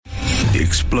The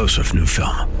explosive new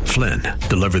film, Flynn,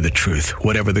 deliver the truth,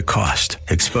 whatever the cost,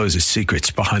 exposes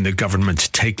secrets behind the government's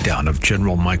takedown of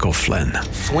General Michael Flynn.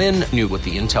 Flynn knew what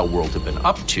the intel world had been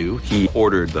up to. He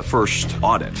ordered the first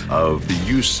audit of the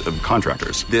use of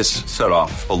contractors. This set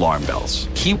off alarm bells.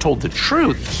 He told the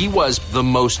truth. He was the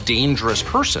most dangerous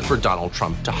person for Donald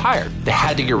Trump to hire. They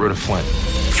had to get rid of Flynn.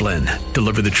 Flynn,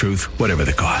 deliver the truth, whatever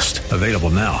the cost. Available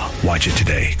now. Watch it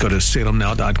today. Go to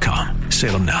salemnow.com.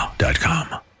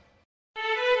 salemnow.com.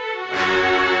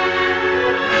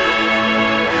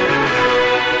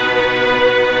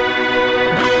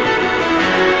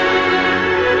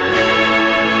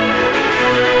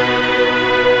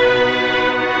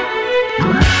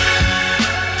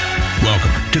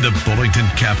 To the Bullington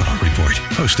Capital Report,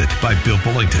 hosted by Bill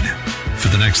Bullington. For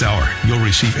the next hour, you'll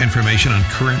receive information on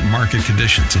current market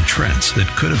conditions and trends that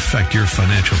could affect your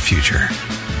financial future.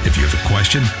 If you have a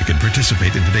question, you can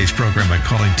participate in today's program by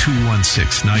calling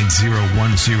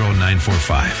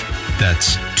 216-901-0945.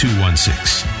 That's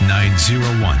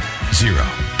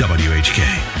 216-901-0WHK.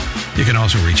 You can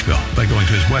also reach Bill by going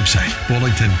to his website,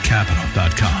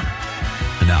 bullingtoncapital.com.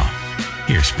 And now,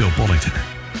 here's Bill Bullington.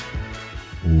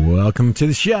 Welcome to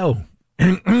the show.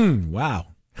 Wow.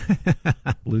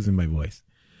 Losing my voice.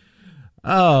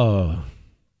 Oh,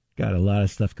 got a lot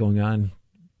of stuff going on.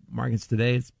 Markets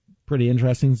today, it's pretty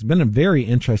interesting. It's been a very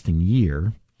interesting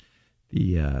year.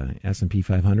 The S&P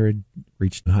 500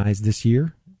 reached highs this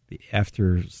year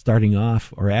after starting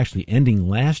off, or actually ending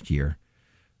last year,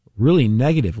 really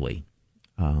negatively.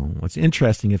 What's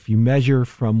interesting, if you measure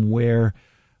from where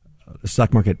the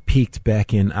stock market peaked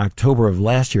back in October of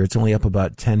last year, it's only up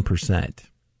about 10%.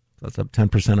 So it's up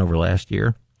 10% over last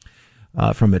year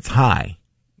from its high.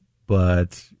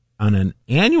 But on an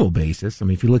annual basis, I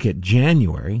mean, if you look at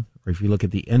January, or if you look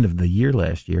at the end of the year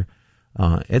last year,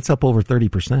 it's up over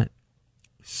 30%.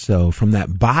 So from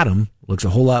that bottom, looks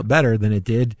a whole lot better than it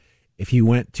did if you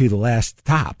went to the last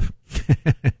top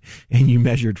and you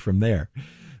measured from there.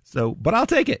 So, but I'll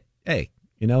take it. Hey,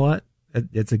 you know what?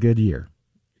 It's a good year.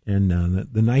 And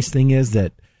the nice thing is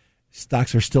that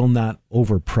stocks are still not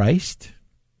overpriced,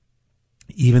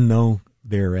 even though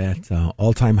they're at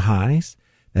all-time highs.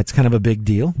 That's kind of a big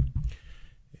deal.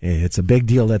 It's a big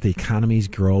deal that the economy is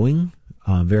growing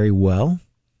very well.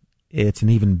 It's an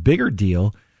even bigger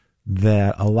deal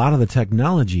that a lot of the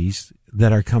technologies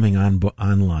that are coming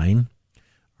online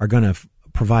are going to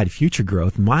provide future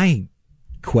growth. My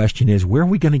question is, where are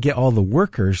we going to get all the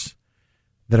workers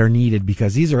that are needed?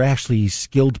 Because these are actually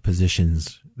skilled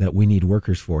positions that we need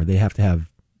workers for. They have to have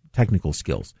technical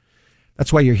skills.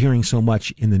 That's why you're hearing so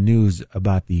much in the news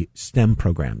about the STEM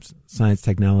programs, science,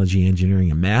 technology, engineering,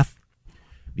 and math,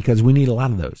 because we need a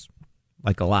lot of those,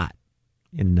 like a lot.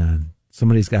 And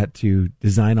somebody's got to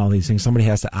design all these things. Somebody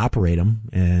has to operate them,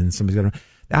 and somebody's got to.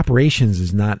 The operations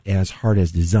is not as hard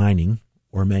as designing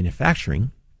or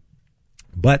manufacturing,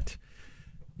 but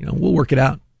we'll work it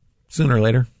out sooner or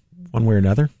later, one way or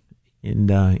another. And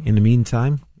in the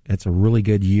meantime, it's a really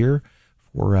good year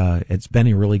for. It's been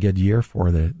a really good year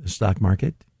for the stock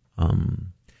market.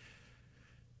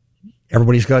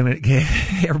 Everybody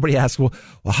asks, well,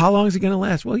 how long is it going to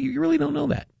last? Well, you really don't know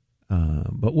that.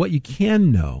 But what you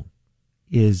can know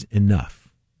is enough.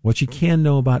 What you can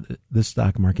know about the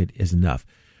stock market is enough.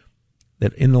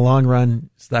 That in the long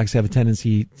run, stocks have a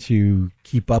tendency to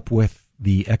keep up with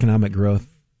the economic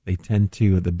growth. They tend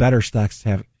to. The better stocks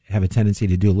have a tendency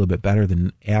to do a little bit better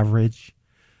than average,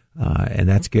 and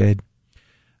that's good.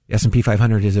 The S&P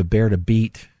 500 is a bear to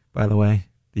beat, by the way.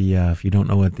 If you don't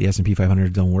know what the S&P 500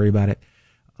 is, don't worry about it.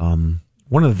 One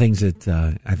of the things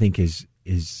that I think is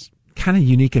kind of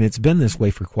unique, and it's been this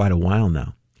way for quite a while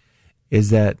now,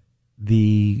 is that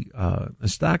the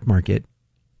stock market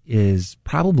is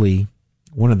probably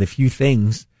one of the few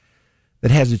things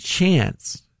that has a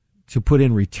chance to put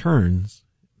in returns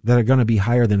that are going to be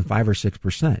higher than 5 or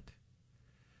 6%.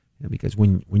 Because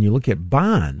when you look at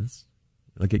bonds,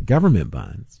 look at government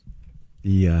bonds,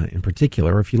 in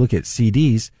particular, if you look at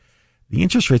CDs, the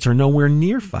interest rates are nowhere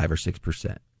near 5 or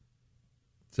 6%.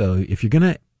 So if you're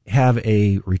going to have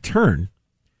a return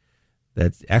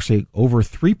that's actually over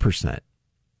 3%,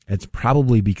 it's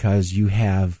probably because you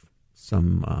have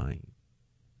some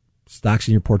stocks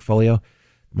in your portfolio.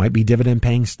 Might be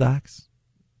dividend-paying stocks.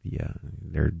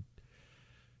 There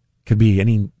could be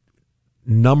any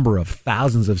number of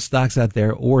thousands of stocks out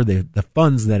there, or the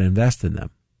funds that invest in them.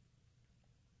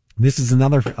 This is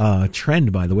another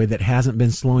trend, by the way, that hasn't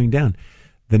been slowing down.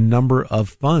 The number of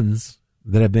funds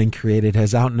that have been created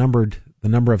has outnumbered the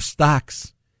number of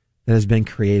stocks that has been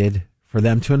created for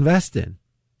them to invest in.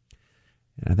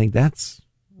 And I think that's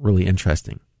really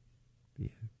interesting.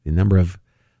 The number of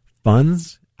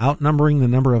funds outnumbering the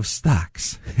number of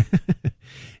stocks.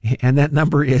 And that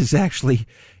number is actually,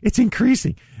 it's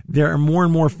increasing. There are more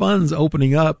and more funds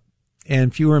opening up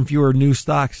and fewer new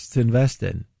stocks to invest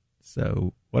in.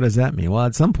 So what does that mean? Well,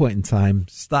 at some point in time,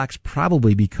 stocks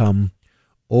probably become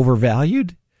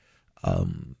overvalued.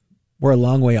 We're a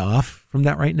long way off from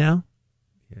that right now.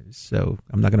 So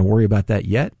I'm not going to worry about that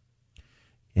yet.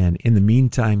 And in the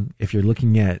meantime, if you're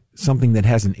looking at something that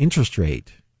has an interest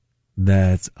rate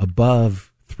that's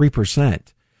above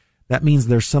 3%, that means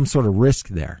there's some sort of risk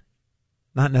there.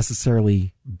 Not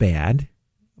necessarily bad,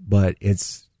 but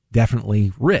it's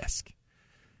definitely risk.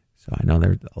 So I know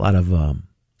there's a lot of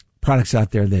products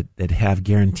out there that have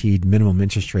guaranteed minimum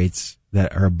interest rates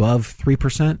that are above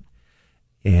 3%.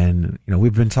 And,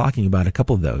 we've been talking about a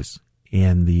couple of those.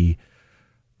 And the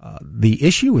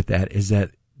issue with that is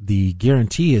that the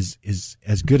guarantee is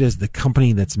as good as the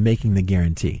company that's making the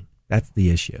guarantee. That's the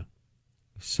issue.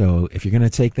 So if you're going to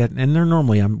take that, and they're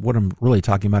normally, what I'm really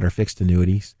talking about are fixed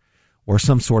annuities or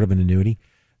some sort of an annuity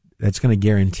that's going to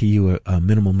guarantee you a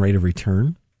minimum rate of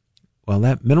return. Well,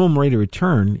 that minimum rate of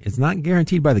return is not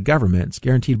guaranteed by the government. It's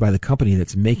guaranteed by the company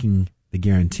that's making the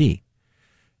guarantee.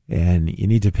 And you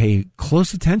need to pay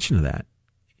close attention to that.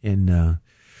 And,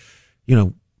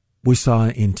 we saw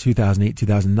in 2008,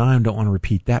 2009, don't want to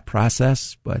repeat that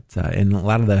process, but in a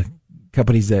lot of the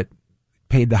companies that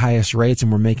paid the highest rates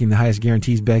and were making the highest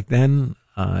guarantees back then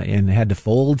and had to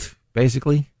fold,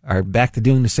 basically, are back to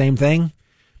doing the same thing.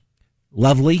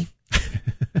 Lovely.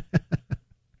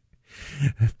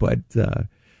 But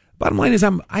bottom line is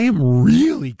I am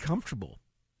really comfortable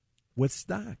with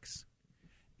stocks,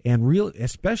 and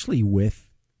especially with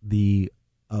the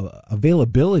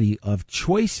availability of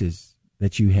choices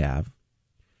that you have.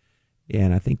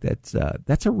 And I think that's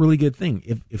a really good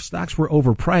thing. If stocks were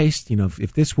overpriced,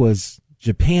 if this was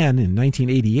Japan in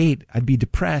 1988, I'd be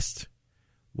depressed.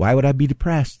 Why would I be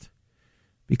depressed?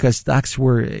 Because stocks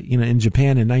were, in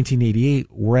Japan in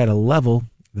 1988 were at a level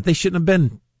that they shouldn't have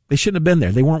been. They shouldn't have been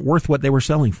there. They weren't worth what they were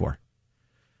selling for.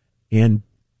 And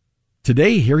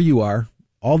today, here you are,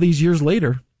 all these years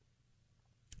later,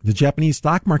 the Japanese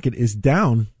stock market is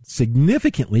down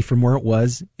significantly from where it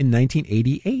was in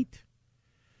 1988.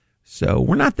 So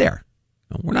we're not there.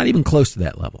 We're not even close to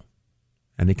that level.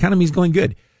 And the economy is going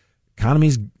good. Economy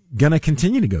is going to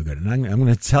continue to go good. And I'm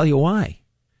going to tell you why.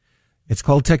 It's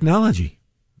called technology.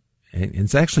 And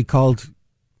it's actually called,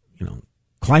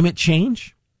 climate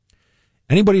change.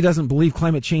 Anybody who doesn't believe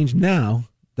climate change now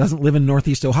doesn't live in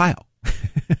Northeast Ohio.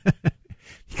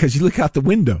 Because you look out the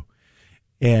window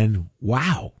and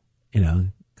wow, a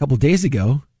couple of days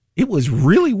ago, it was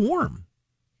really warm.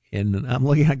 And I'm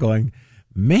looking at going,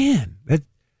 man,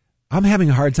 I'm having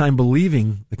a hard time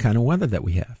believing the kind of weather that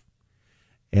we have.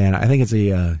 And I think it's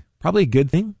probably a good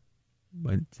thing,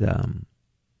 but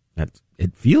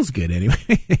it feels good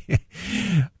anyway.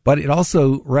 But it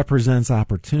also represents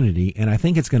opportunity, and I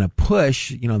think it's going to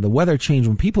push, the weather change.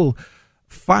 When people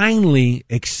finally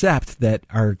accept that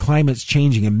our climate's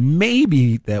changing and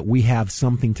maybe that we have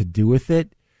something to do with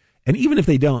it, and even if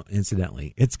they don't,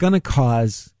 incidentally, it's going to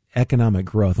cause economic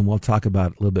growth, and we'll talk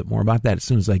about a little bit more about that as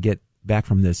soon as I get back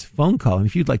from this phone call. And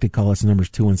if you'd like to call us, the number is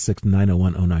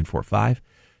 216-901-0945,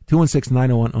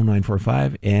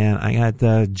 216-901-0945, and I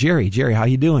got Jerry. Jerry, how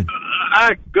you doing?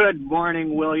 Good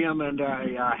morning, William, and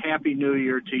Happy New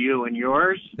Year to you and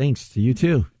yours. Thanks, to you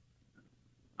too.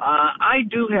 I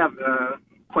do have a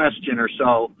question or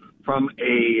so from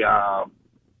a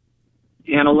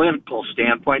analytical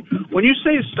standpoint. When you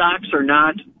say stocks are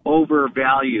not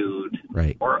overvalued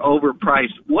right, or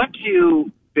overpriced, what do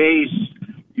you base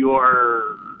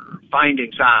your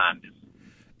findings on?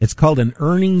 It's called an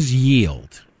earnings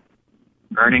yield.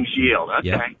 Earnings yield, okay.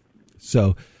 Yep.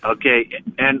 So, okay,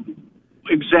 and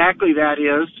exactly that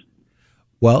is?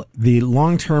 Well, the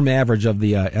long-term average of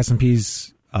the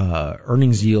S&P's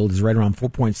earnings yield is right around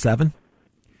 4.7.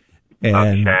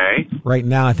 And right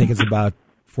now, I think it's about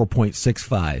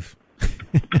 4.65.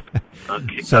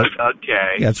 Okay. So,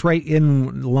 okay. Yeah, it's right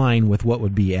in line with what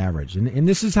would be average. And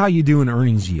this is how you do an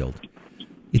earnings yield.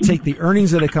 You take the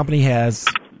earnings that a company has,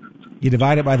 you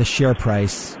divide it by the share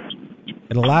price.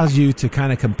 It allows you to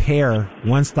kind of compare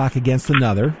one stock against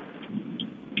another.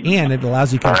 And it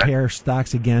allows you to compare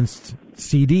stocks against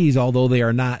CDs, although they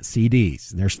are not CDs.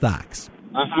 They're stocks.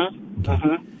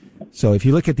 Okay. So if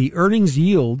you look at the earnings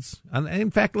yields,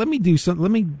 in fact, let me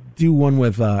do one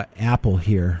with Apple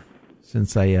here,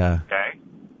 since I'm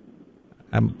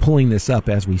pulling this up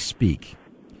as we speak,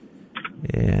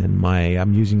 and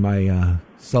I'm using my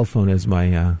cell phone as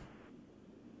my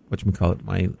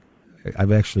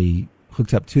I've actually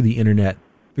hooked up to the internet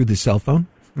through the cell phone.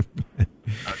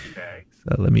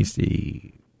 So let me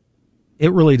see.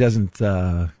 It really doesn't.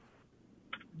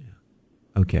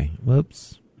 Okay.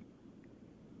 Whoops.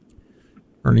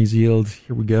 Earnings yield.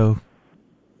 Here we go.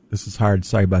 This is hard.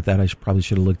 Sorry about that. I probably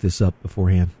should have looked this up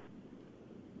beforehand.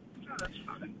 No, that's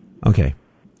fine. Okay.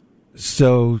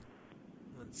 So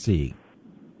let's see.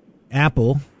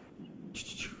 Apple.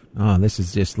 Oh, this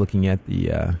is just looking at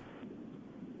the.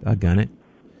 Doggone it.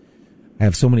 I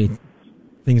have so many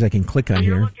things I can click on And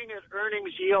here. you're looking at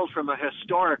earnings yield from a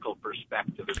historical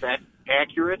perspective. Is that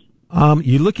accurate?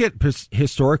 You look at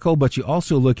historical, but you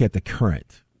also look at the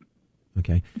current.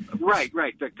 Okay. Right.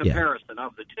 The comparison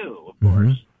of the two, of course.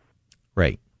 Mm-hmm.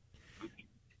 Right.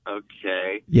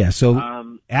 Okay. Yeah.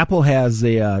 So Apple has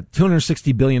a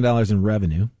 $260 billion in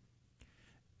revenue.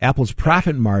 Apple's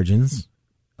profit margins,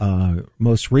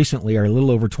 most recently, are a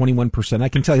little over 21%. I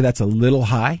can tell you that's a little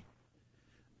high.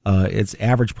 Its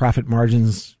average profit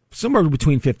margins somewhere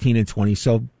between 15 and 20.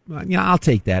 So, I'll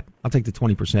take that. I'll take the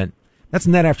 20%. That's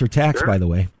net after tax, Sure. by the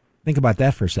way. Think about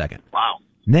that for a second. Wow.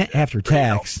 Net after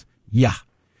tax. Yeah.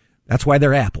 That's why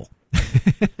they're Apple.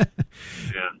 Yeah.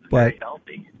 Very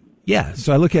healthy. Yeah.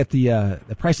 So I look at the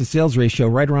price to sales ratio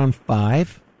right around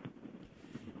 5.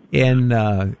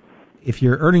 And if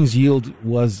your earnings yield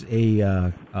was at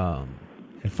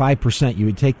 5%, you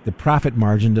would take the profit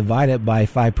margin, divide it by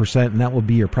 5%, and that will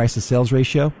be your price to sales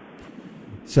ratio.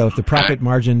 So if the profit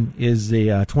margin is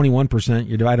a 21%,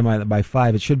 you're dividing by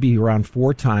 5. It should be around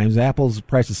 4 times. Apple's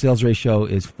price to sales ratio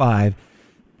is 5.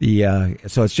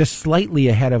 So it's just slightly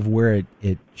ahead of where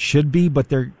it should be, but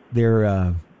they're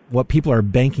what people are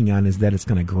banking on is that it's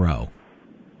going to grow.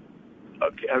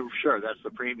 Okay, sure. That's the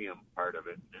premium part of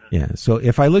it. Yeah. So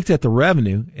if I looked at the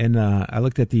revenue and I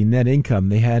looked at the net income,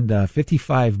 they had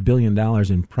 $55 billion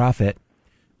in profit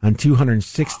on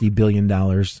 $260 billion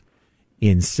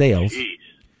in sales. Jeez.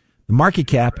 The market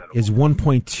cap is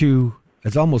 1.2.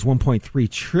 It's almost 1.3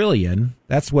 trillion.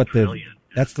 That's what the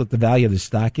value of the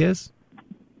stock is.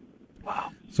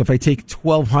 Wow. So if I take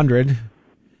 1,200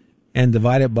 and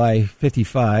divide it by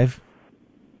 55,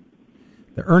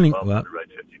 the earning, well, Right,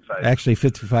 55. actually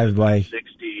 55 by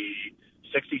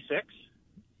 66?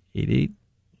 88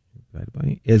 divided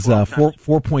by is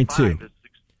 4.2. Okay.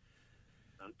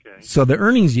 So the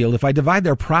earnings yield, if I divide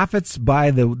their profits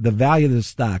by the value of the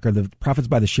stock or the profits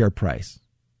by the share price,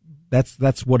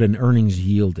 that's what an earnings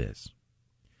yield is.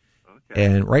 Okay.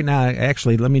 And right now,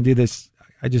 actually, let me do this.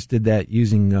 I just did that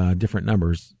using different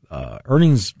numbers.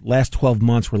 Earnings last 12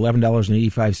 months were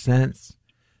 $11.85.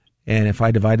 And if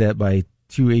I divide that by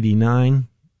 289,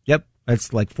 yep,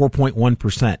 that's like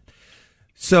 4.1%.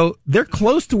 So they're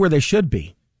close to where they should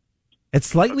be. It's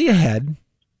slightly ahead.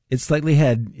 It's slightly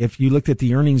ahead. If you looked at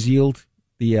the earnings yield,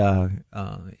 it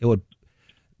would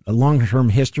a long-term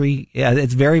history. Yeah,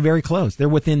 it's very, very close. They're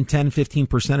within 10,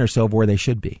 15% or so of where they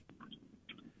should be.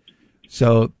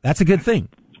 So that's a good thing.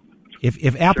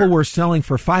 If Apple were selling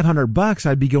for $500,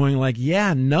 I'd be going like,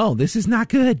 yeah, no, this is not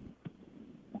good.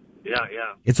 Yeah.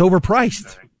 It's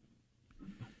overpriced. Okay.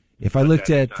 If I looked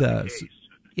at,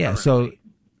 so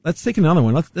let's take another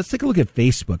one. Let's take a look at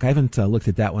Facebook. I haven't looked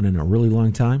at that one in a really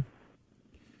long time.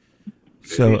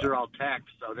 So these are all tech,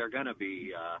 so they're going to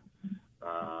be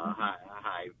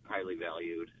highly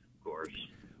valued, of course.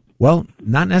 Well,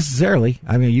 not necessarily.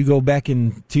 I mean, you go back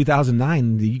in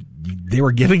 2009, they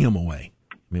were giving them away.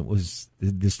 I mean, it was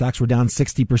the stocks were down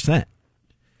 60%.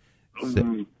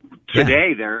 So,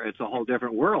 Today, it's a whole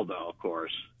different world, though. Of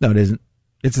course. No, it isn't.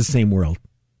 It's the same world.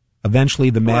 Eventually,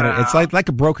 the matter. Wow. It's like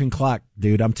a broken clock,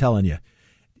 dude. I'm telling you,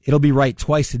 it'll be right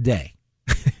twice a day.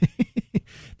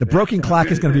 The broken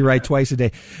clock is going to be right twice a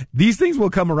day. These things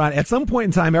will come around. At some point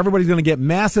in time, everybody's going to get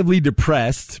massively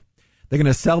depressed. They're going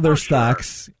to sell their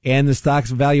stocks, and the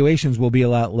stocks' valuations will be a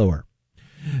lot lower.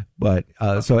 But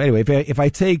so anyway, if I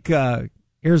take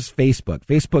here's Facebook.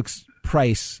 Facebook's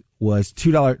price was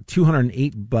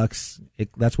 $208.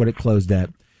 That's what it closed at.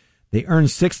 They earned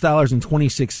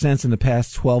 $6.26 in the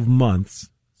past 12 months.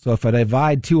 So if I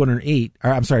divide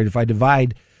if I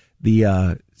divide the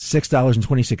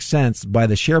 $6.26 by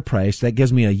the share price, that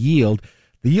gives me a yield.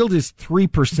 The yield is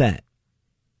 3%.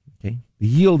 Okay,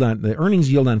 the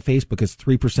earnings yield on Facebook is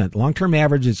 3%. Long-term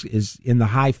average is in the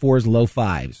high 4s, low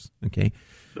 5s. Okay,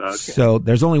 so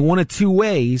there's only one of two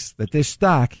ways that this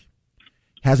stock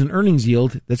has an earnings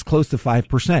yield that's close to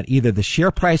 5%. Either the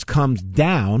share price comes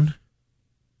down,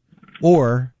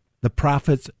 or the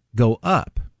profits go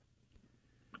up.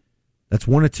 That's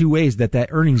one of two ways that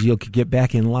earnings yield could get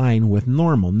back in line with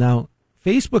normal. Now,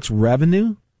 Facebook's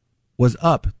revenue was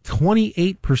up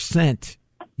 28%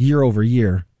 year over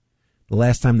year the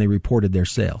last time they reported their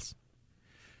sales.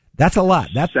 That's a lot.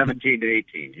 That's 17 to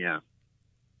 18, yeah.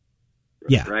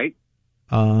 Yeah. Right?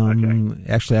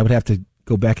 Actually, I would have to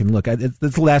go back and look. It's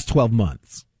the last 12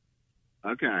 months.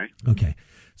 Okay. Okay.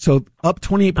 So up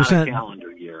 28%. Not a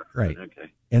calendar year. Right.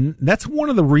 Okay. And that's one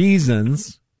of the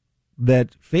reasons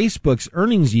that Facebook's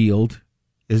earnings yield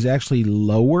is actually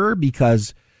lower,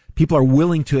 because people are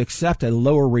willing to accept a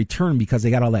lower return because they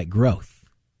got all that growth.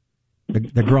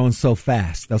 They're growing so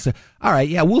fast. They'll say, all right,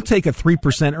 yeah, we'll take a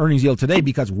 3% earnings yield today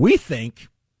because we think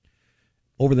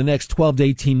over the next 12 to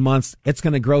 18 months, it's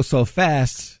going to grow so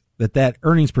fast that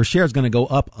earnings per share is going to go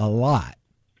up a lot.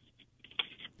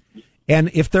 And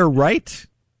if they're right,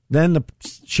 then the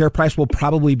share price will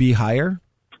probably be higher.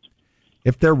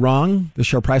 If they're wrong, the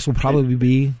share price will probably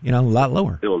be, a lot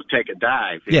lower. It'll take a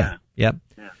dive. Yeah. Yep.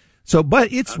 Yeah. So,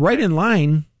 but it's right in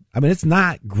line. I mean, it's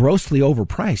not grossly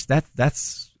overpriced.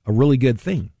 That's a really good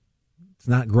thing. It's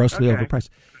not grossly overpriced.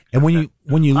 And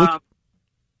when you look,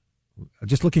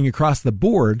 just looking across the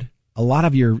board, a lot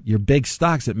of your big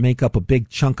stocks that make up a big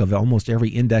chunk of almost every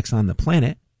index on the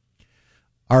planet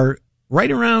are right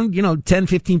around, 10,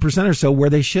 15% or so where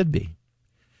they should be.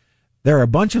 There are a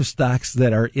bunch of stocks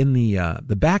that are in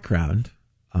the background,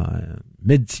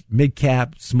 mid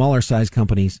cap, smaller size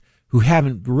companies who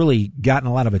haven't really gotten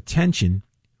a lot of attention,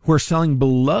 who are selling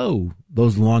below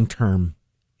those long-term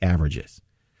averages.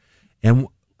 And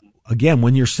again,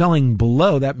 when you're selling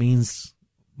below, that means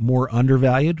more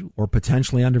undervalued or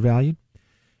potentially undervalued.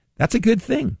 That's a good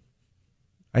thing.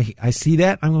 I see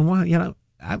that. I'm going, well,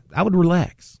 I would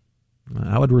relax.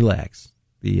 I would relax.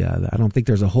 I don't think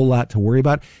there's a whole lot to worry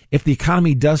about. If the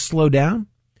economy does slow down,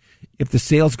 if the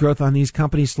sales growth on these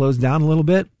companies slows down a little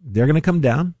bit, they're going to come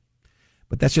down.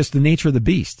 But that's just the nature of the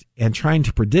beast. And trying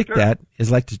to predict that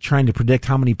is like trying to predict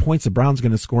how many points the Browns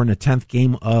going to score in the 10th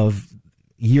game of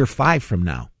year 5 from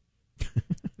now.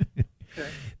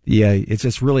 Yeah, it's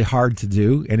just really hard to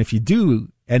do. And if you do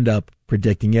end up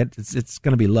predicting it, it's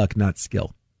going to be luck, not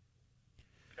skill.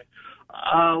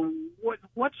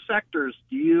 What sectors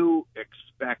do you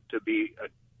expect to be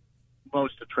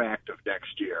most attractive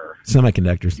next year?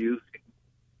 Semiconductors. Still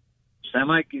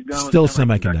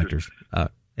semiconductors.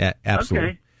 Yeah, absolutely.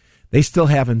 Okay. They still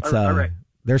haven't. All right.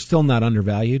 They're still not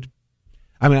undervalued.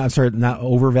 I'm sorry, not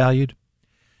overvalued,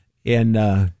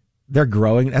 and they're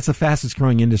growing. That's the fastest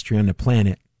growing industry on the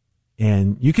planet.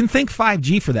 And you can thank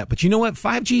 5G for that, but you know what?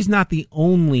 5G is not the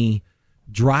only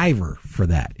driver for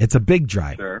that. It's a big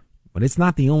driver, but it's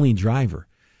not the only driver.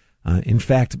 In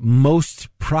fact,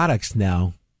 most products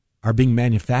now are being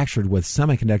manufactured with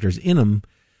semiconductors in them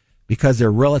because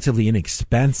they're relatively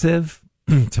inexpensive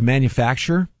to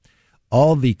manufacture.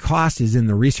 All the cost is in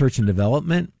the research and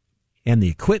development and the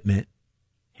equipment.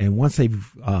 And once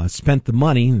they've spent the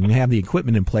money and have the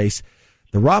equipment in place,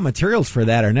 the raw materials for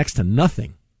that are next to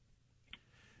nothing.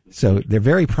 So they're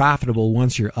very profitable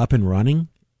once you're up and running.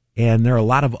 And there are a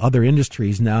lot of other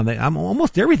industries now that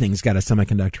almost everything's got a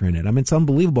semiconductor in it. I mean, it's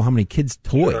unbelievable how many kids'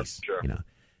 toys,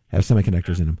 have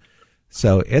semiconductors in them.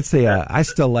 So it's I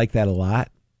still like that a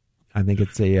lot. I think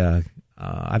it's I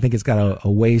think it's got a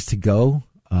ways to go.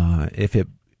 If it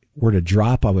were to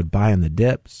drop, I would buy on the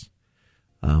dips.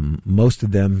 Most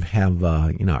of them have,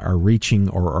 are reaching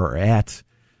or are at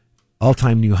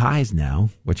all-time new highs now,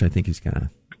 which I think is kind of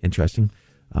interesting.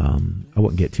 I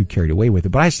wouldn't get too carried away with it,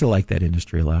 but I still like that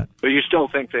industry a lot. But you still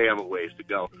think they have a ways to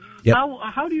go. Yep.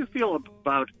 How do you feel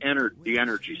about the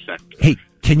energy sector? Hey,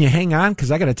 can you hang on? Because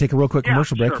I got to take a real quick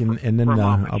commercial break, and then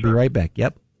I'll be right back.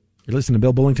 Yep. You're listening to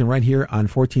Bill Bullington right here on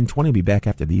 1420. I'll be back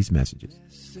after these messages.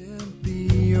 Blessed be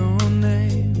your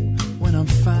name when I'm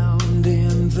found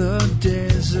in the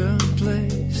desert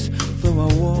place, though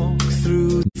I walk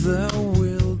through the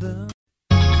wilderness.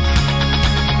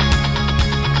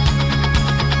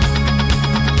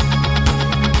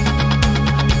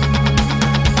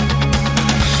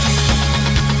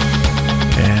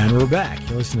 And we're back.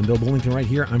 You're listening to Bill Bullington right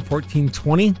here on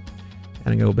 1420. And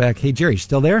I go back. Hey, Jerry,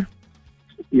 still there?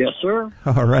 Yes, sir.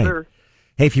 All right. Sir.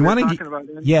 Hey, if you want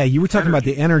to, you were talking about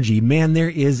the energy. Man, there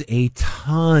is a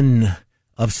ton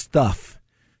of stuff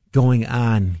going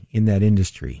on in that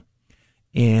industry,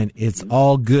 and it's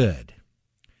all good.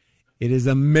 It is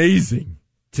amazing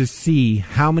to see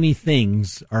how many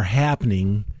things are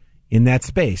happening in that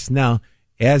space. Now,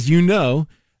 as you know,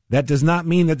 that does not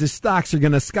mean that the stocks are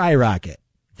going to skyrocket.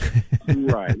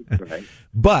 Right.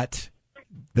 But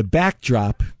the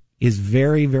backdrop is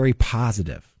very, very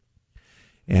positive.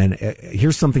 And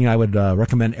here's something I would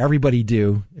recommend everybody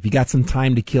do. If you got some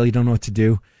time to kill, you don't know what to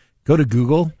do, go to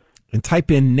Google and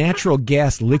type in natural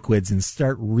gas liquids and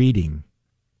start reading.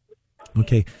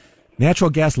 Okay. Natural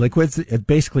gas liquids, it's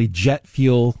basically jet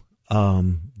fuel,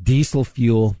 diesel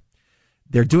fuel.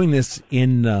 They're doing this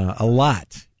in a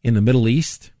lot in the Middle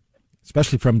East,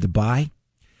 especially from Dubai.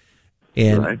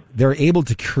 And they're able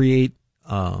to create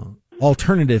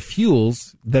alternative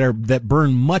fuels that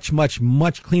burn much, much,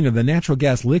 much cleaner. The natural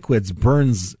gas liquids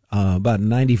burns about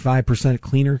 95%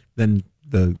 cleaner than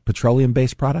the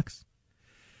petroleum-based products,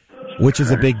 which is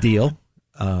a big deal.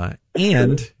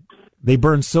 And they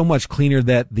burn so much cleaner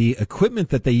that the equipment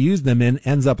that they use them in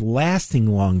ends up lasting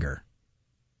longer.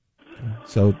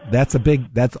 So that's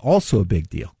also a big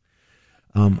deal.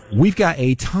 We've got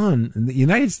a ton. The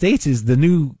United States is the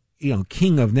new,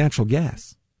 king of natural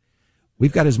gas.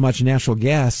 We've got as much natural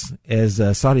gas as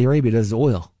Saudi Arabia does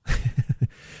oil.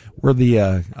 We're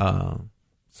the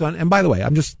so. And by the way,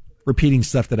 I'm just repeating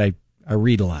stuff that I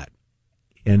read a lot,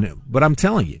 but I'm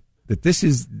telling you that this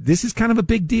is kind of a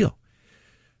big deal.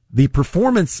 The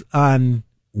performance on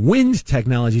wind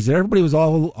technologies that everybody was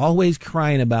always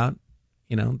crying about,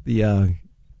 the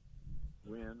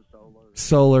Wind,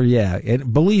 solar, yeah.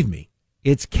 And believe me,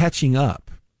 it's catching up,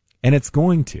 and it's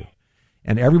going to.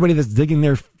 And everybody that's digging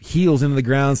their heels into the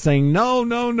ground saying, no,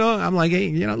 I'm like,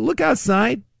 hey, look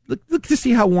outside. Look to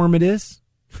see how warm it is.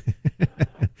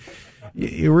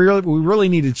 We really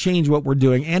need to change what we're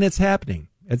doing, and it's happening.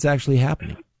 It's actually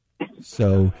happening.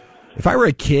 So if I were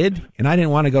a kid and I didn't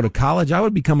want to go to college, I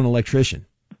would become an electrician.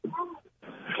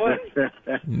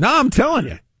 No, I'm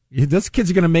telling you. Those kids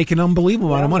are going to make an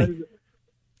unbelievable amount of money.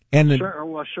 And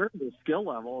sure, the skill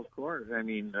level, of course. I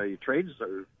mean, trades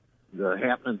are the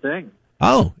happening thing.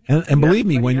 Oh, and believe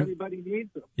me, when everybody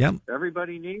needs them. Yep.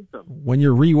 Everybody needs them. When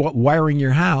you're rewiring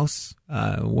your house,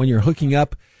 when you're hooking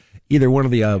up either one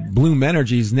of the Bloom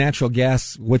Energy's natural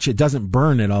gas, which it doesn't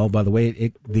burn at all, by the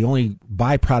way, the only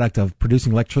byproduct of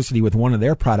producing electricity with one of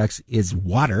their products is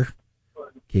water.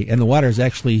 Okay, and the water is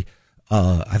actually,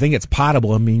 I think it's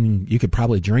potable. I mean, you could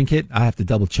probably drink it. I have to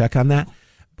double check on that.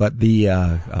 But the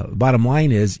bottom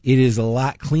line is, it is a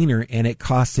lot cleaner, and it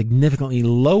costs significantly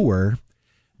lower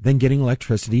than getting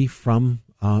electricity from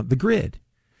the grid.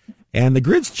 And the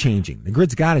grid's changing. The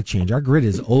grid's got to change. Our grid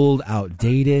is old,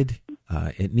 outdated.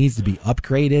 It needs to be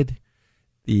upgraded.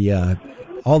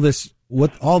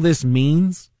 What all this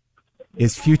means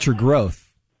is future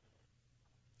growth.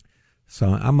 So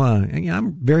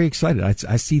I'm very excited.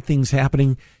 I see things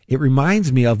happening. It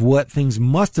reminds me of what things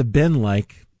must have been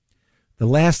like the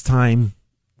last time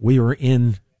we were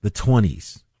in the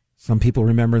 20s. Some people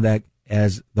remember that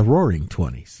as the Roaring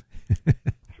 20s.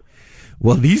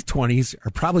 Well, these 20s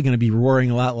are probably going to be roaring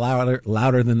a lot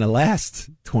louder than the last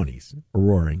 20s were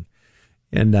roaring.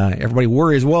 And everybody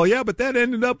worries, well, yeah, but that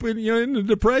ended up in the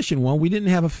Depression. Well, we didn't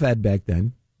have a Fed back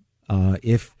then.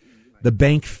 If the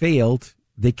bank failed,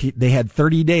 they had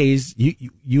 30 days.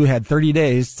 You had 30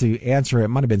 days to answer. It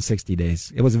might have been 60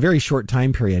 days. It was a very short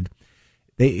time period.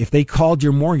 If they called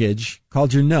your mortgage,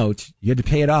 called your note, you had to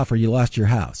pay it off or you lost your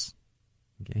house.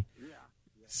 Okay.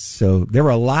 So there were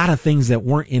a lot of things that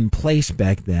weren't in place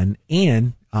back then,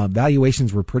 and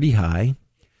valuations were pretty high.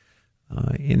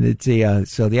 And it's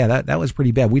that was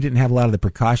pretty bad. We didn't have a lot of the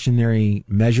precautionary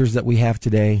measures that we have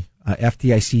today.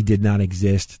 FDIC did not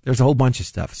exist. There's a whole bunch of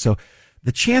stuff. So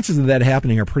the chances of that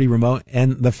happening are pretty remote.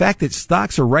 And the fact that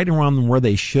stocks are right around where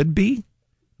they should be,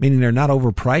 meaning they're not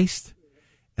overpriced,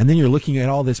 and then you're looking at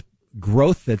all this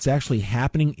growth that's actually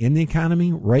happening in the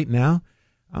economy right now,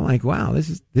 I'm like, wow,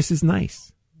 this is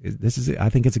nice. I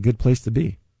think it's a good place to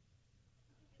be.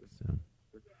 So.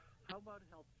 How about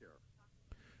healthcare?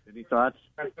 Any thoughts?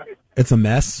 It's a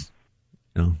mess.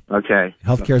 Okay.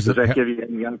 Healthcare. Does that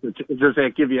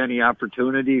give you any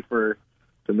opportunity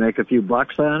to make a few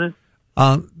bucks on it?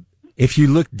 If you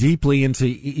look deeply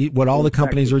into what all the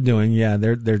companies are doing, yeah,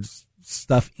 there's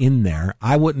stuff in there.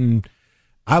 I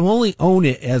only own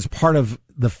it as part of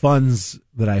the funds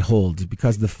that I hold,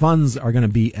 because the funds are going to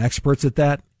be experts at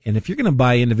that. And if you're going to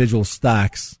buy individual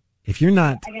stocks, if you're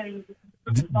not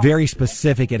very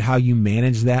specific at how you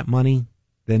manage that money,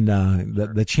 then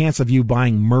the chance of you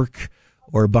buying Merck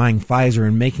or buying Pfizer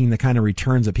and making the kind of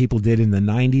returns that people did in the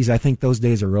 90s, I think those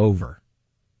days are over.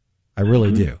 I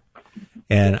really do.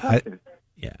 And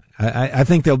I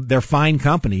think they're fine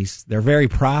companies. They're very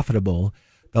profitable.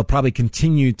 They'll probably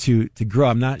continue to grow.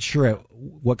 I'm not sure at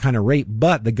what kind of rate,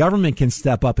 but the government can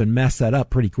step up and mess that up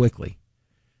pretty quickly.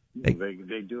 They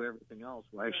do everything else.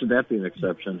 Why should that be an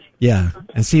exception? Yeah.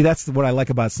 And see, that's what I like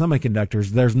about semiconductors.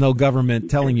 There's no government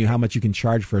telling you how much you can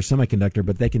charge for a semiconductor,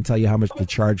 but they can tell you how much to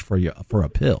charge for a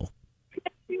pill.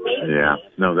 Yeah.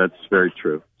 No, that's very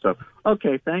true. So,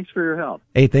 okay, thanks for your help.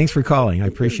 Hey, thanks for calling. I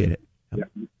appreciate it.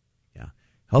 Yeah.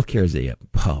 Healthcare is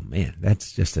oh man,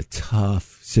 that's just a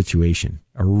tough situation,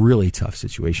 a really tough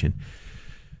situation.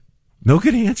 No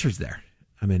good answers there.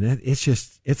 I mean,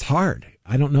 it's hard.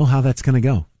 I don't know how that's going to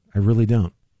go. I really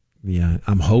don't.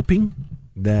 I'm hoping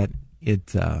that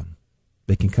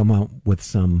they can come out with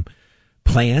some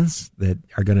plans that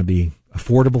are going to be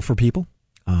affordable for people,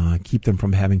 keep them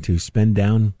from having to spend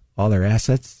down all their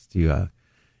assets to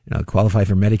qualify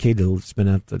for Medicaid to spend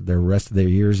out the rest of their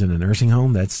years in a nursing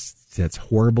home. That's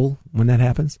horrible when that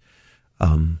happens.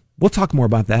 We'll talk more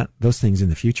about those things in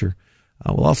the future.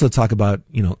 We'll also talk about,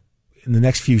 in the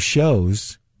next few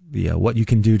shows, what you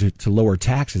can do to lower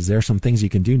taxes. There are some things you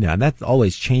can do now, and that's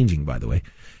always changing, by the way.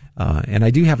 And I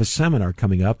do have a seminar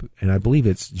coming up, and I believe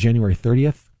it's January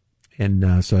 30th.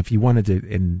 And so if you wanted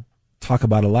to talk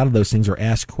about a lot of those things or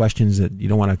ask questions that you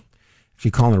don't want to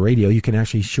actually call on the radio, you can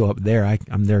actually show up there.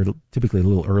 I'm there typically a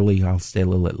little early. I'll stay a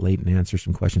little bit late and answer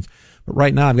some questions. But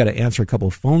right now I've got to answer a couple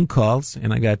of phone calls,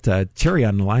 and I got Terry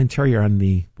on the line. Terry, you're on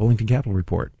the Bullington Capital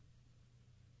Report.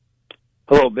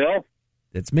 Hello, Bill.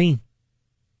 It's me.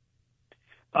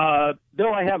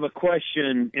 Bill, I have a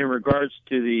question in regards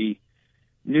to the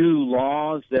new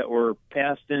laws that were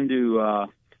passed into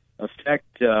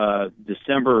effect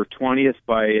December 20th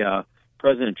by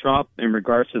President Trump in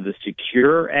regards to the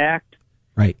Secure Act.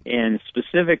 Right. And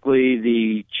specifically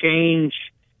the change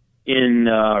in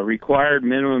required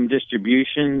minimum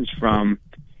distributions from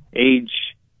age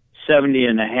 70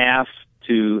 and a half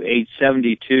to age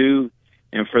 72.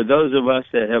 And for those of us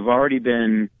that have already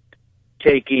been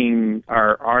taking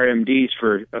our RMDs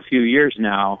for a few years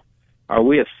now, are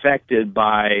we affected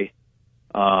by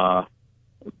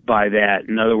that?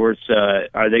 In other words,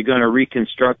 are they going to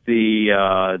reconstruct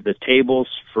the tables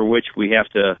for which we have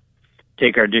to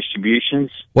take our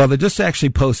distributions? Well, they're just actually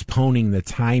postponing the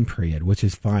time period, which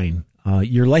is fine.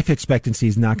 Your life expectancy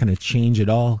is not going to change at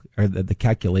all, or the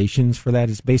calculations for that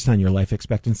is based on your life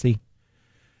expectancy.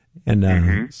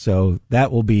 And so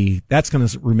that's going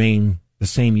to remain the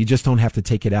same. You just don't have to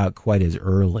take it out quite as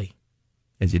early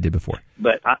as you did before.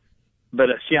 But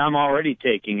see, I'm already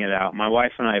taking it out. My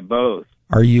wife and I both.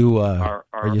 Are you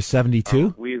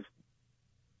 72?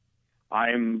 I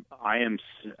am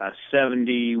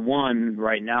 71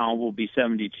 right now. We'll be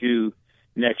 72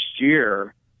 next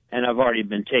year, and I've already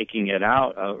been taking it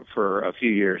out for a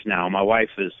few years now. My wife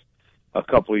is a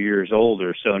couple of years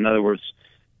older, so in other words,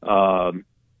 I'm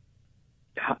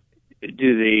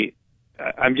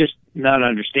just not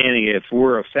understanding if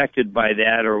we're affected by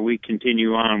that, or we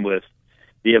continue on with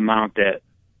the amount that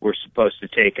we're supposed to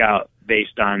take out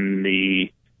based on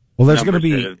the. Well, there's going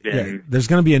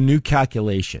to be a new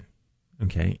calculation,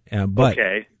 okay? But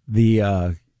okay.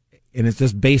 And it's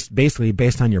just basically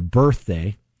based on your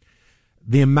birthday.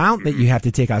 The amount that you have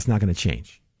to take out is not going to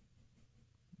change.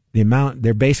 The amount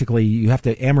you have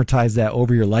to amortize that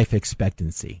over your life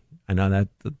expectancy. I know that's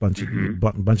a bunch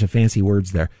of fancy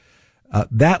words there.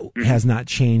 That has not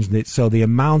changed. So the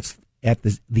amounts at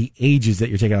the ages that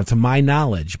you're taking out, to my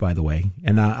knowledge, by the way,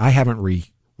 and I haven't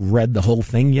read the whole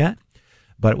thing yet,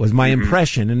 but it was my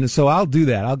impression. And so I'll do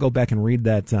that. I'll go back and read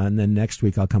that, and then next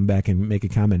week I'll come back and make a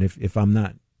comment if I'm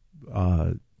not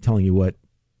telling you what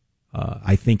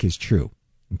I think is true.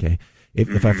 Okay,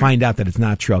 if I find out that it's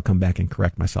not true, I'll come back and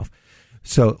correct myself.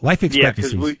 So life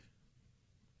expectancies. Yeah,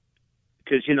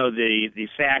 because the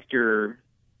factor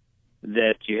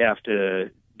that you have to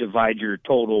divide your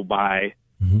total by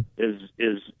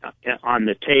is on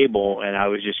the table, and I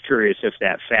was just curious if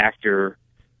that factor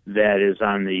that is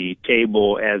on the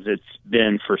table, as it's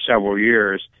been for several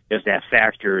years, if that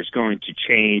factor is going to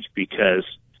change because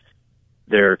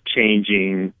they're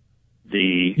changing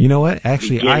the. You know what?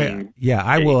 Actually,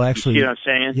 I will actually. You see what I'm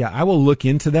saying? Yeah, I will look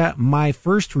into that. My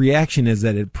first reaction is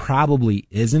that it probably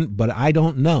isn't, but I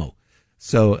don't know.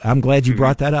 So I'm glad you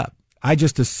brought that up. I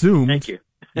just assumed. Thank you.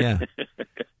 Yeah.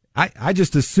 I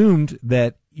just assumed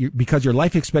that because your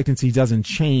life expectancy doesn't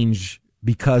change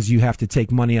because you have to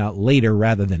take money out later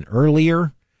rather than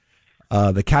earlier,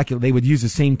 they would use the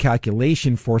same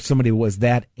calculation for somebody who was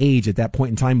that age at that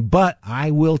point in time. But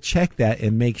I will check that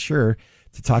and make sure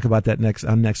to talk about that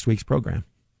on next week's program.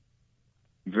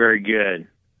 Very good.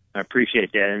 I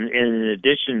appreciate that. And in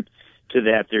addition to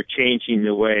that, they're changing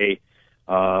the way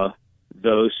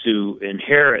those who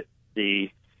inherit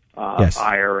the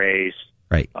IRAs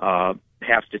right.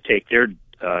 Have to take their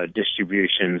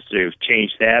distributions. They've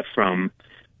changed that from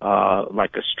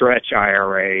like a stretch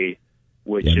IRA,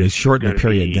 which is shorten the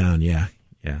period down. Yeah.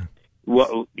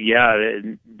 Well,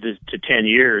 to 10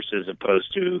 years as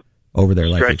opposed to over their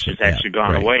life. Stretch has actually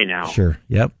gone away now. Sure.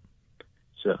 Yep.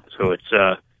 So it's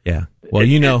yeah. Well,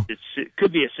 it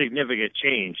could be a significant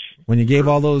change. When you gave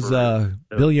all those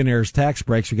billionaires tax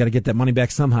breaks, we got to get that money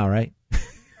back somehow, right?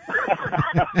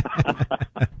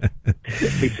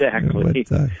 Exactly.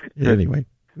 But, anyway,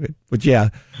 But yeah.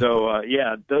 So,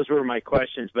 those were my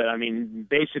questions. But, I mean,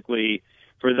 basically,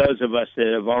 for those of us that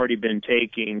have already been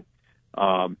taking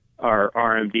our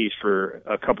RMDs for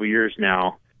a couple years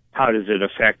now, how does it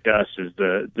affect us? Does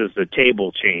the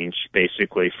table change,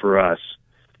 basically, for us?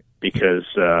 Because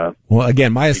well,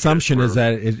 again, my assumption is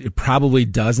that it probably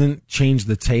doesn't change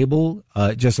the table.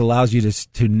 It just allows you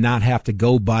to not have to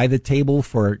go by the table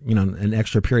for an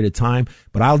extra period of time.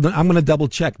 But I'm going to double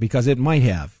check because it might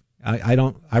have.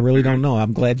 I really don't know.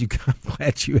 I'm glad you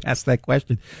asked that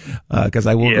question because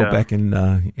I will go back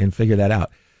and figure that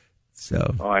out.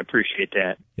 So. Oh, I appreciate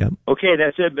that. Yep. Okay,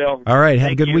 that's it, Bill. All right.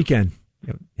 Have a good weekend.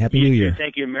 Happy New Year.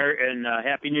 Thank you, and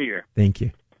Happy New Year. Thank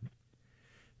you.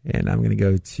 And I'm going to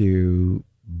go to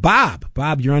Bob.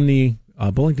 Bob, you're on the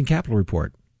Bullington Capital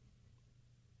Report.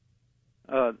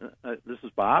 This is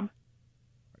Bob.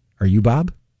 Are you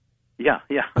Bob? Yeah.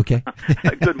 Okay.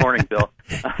 Good morning, Bill.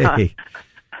 Hey.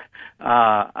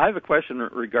 I have a question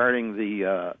regarding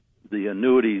the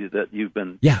annuity that you've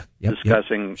been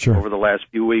discussing over the last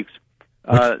few weeks.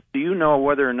 Do you know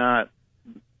whether or not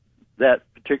that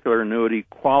particular annuity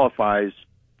qualifies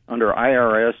under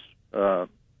IRS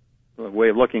way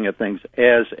of looking at things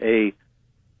as a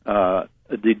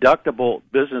deductible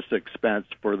business expense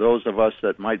for those of us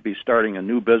that might be starting a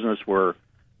new business where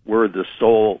we're the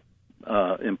sole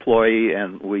employee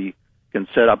and we can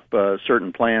set up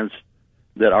certain plans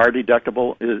that are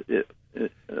deductible?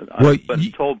 I've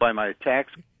been told by my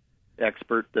tax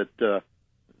expert that the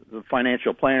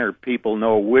financial planner people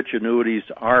know which annuities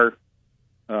are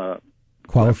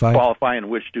qualify and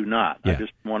which do not. Yeah. I'm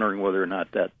just wondering whether or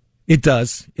not that. It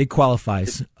does. It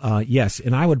qualifies. Yes.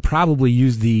 And I would probably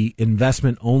use the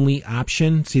investment only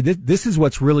option. See, this is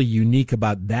what's really unique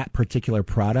about that particular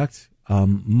product.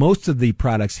 Most of the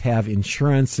products have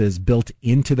insurances built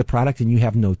into the product, and you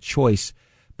have no choice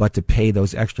but to pay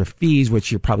those extra fees,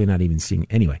 which you're probably not even seeing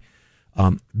anyway.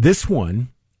 This one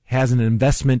has an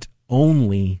investment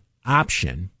only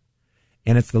option,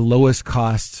 and it's the lowest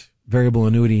cost variable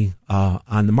annuity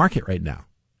on the market right now.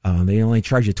 They only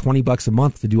charge you $20 a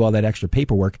month to do all that extra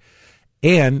paperwork,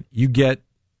 and you get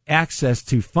access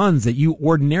to funds that you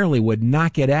ordinarily would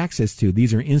not get access to.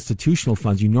 These are institutional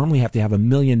funds. You normally have to have $1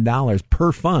 million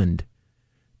per fund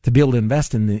to be able to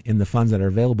invest in the funds that are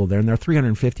available there, and there are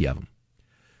 350 of them.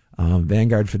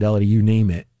 Vanguard, Fidelity, you name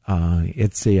it.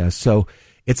 So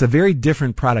it's a very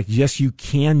different product. Yes, you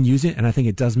can use it, and I think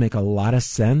it does make a lot of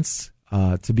sense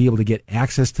to be able to get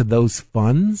access to those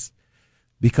funds,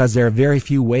 because there are very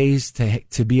few ways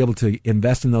to be able to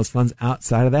invest in those funds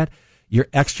outside of that. Your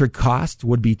extra cost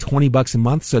would be $20 a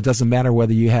month, so it doesn't matter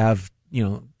whether you have,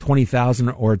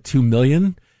 $20,000 or $2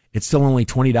 million. It's still only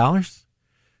 $20.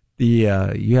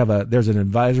 There's an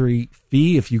advisory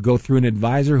fee if you go through an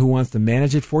advisor who wants to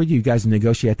manage it for you. You guys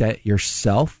negotiate that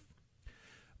yourself,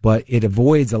 but it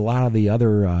avoids a lot of the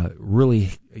other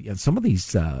some of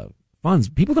these funds.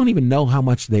 People don't even know how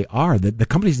much they are. The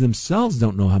companies themselves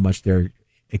don't know how much their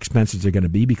expenses are going to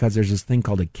be, because there's this thing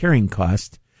called a carrying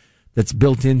cost that's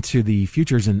built into the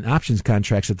futures and options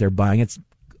contracts that they're buying. It's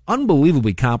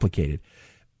unbelievably complicated.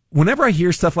 Whenever I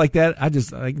hear stuff like that, I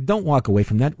just don't walk away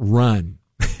from that. Run.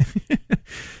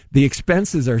 The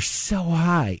expenses are so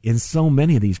high in so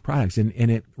many of these products, and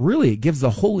it really gives the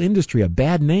whole industry a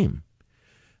bad name.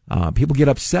 People get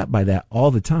upset by that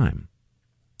all the time.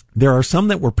 There are some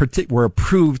that were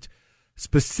approved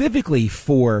specifically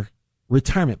for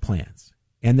retirement plans,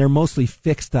 and they're mostly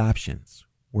fixed options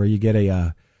where you get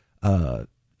a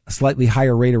slightly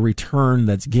higher rate of return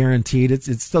that's guaranteed.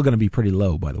 It's still going to be pretty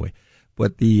low, by the way,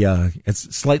 but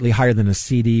it's slightly higher than a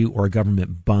CD or a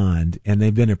government bond, and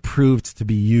they've been approved to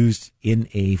be used in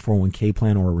a 401k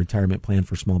plan or a retirement plan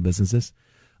for small businesses.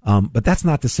 But that's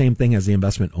not the same thing as the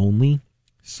investment only.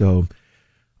 So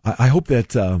I hope that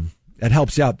that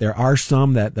helps out. There are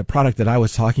some that the product that I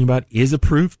was talking about is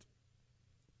approved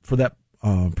for that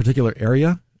particular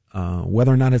area.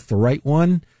 Whether or not it's the right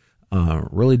one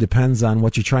really depends on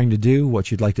what you're trying to do, what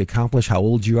you'd like to accomplish, how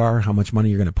old you are, how much money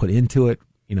you're going to put into it.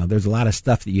 There's a lot of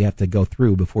stuff that you have to go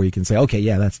through before you can say, okay,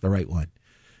 yeah, that's the right one.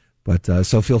 But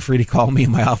so feel free to call me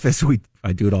in my office.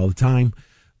 I do it all the time,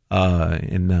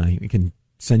 and we can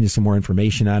send you some more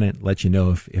information on it, let you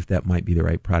know if that might be the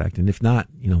right product, and if not,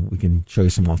 we can show you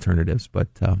some alternatives. But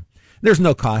there's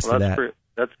no cost to that.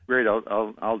 That's great.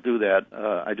 I'll do that.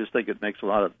 I just think it makes a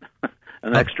lot of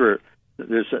extra.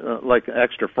 There's like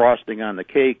extra frosting on the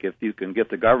cake if you can get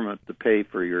the government to pay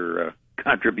for your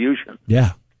contribution.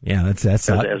 Yeah, that's as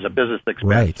a business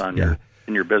expense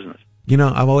in your business.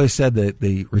 I've always said that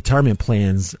the retirement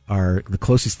plans are the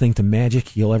closest thing to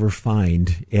magic you'll ever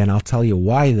find, and I'll tell you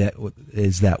why that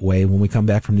is that way when we come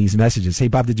back from these messages. Hey,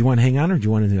 Bob, did you want to hang on, or do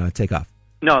you want to take off?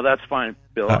 No, that's fine,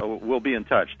 Bill. We'll be in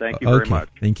touch. Thank you very much.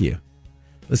 Thank you.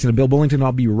 Listen to Bill Bullington.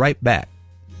 I'll be right back.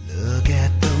 Look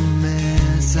at the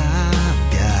mess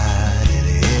I've got it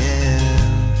in.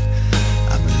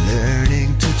 I'm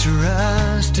learning to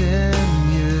trust in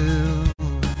you.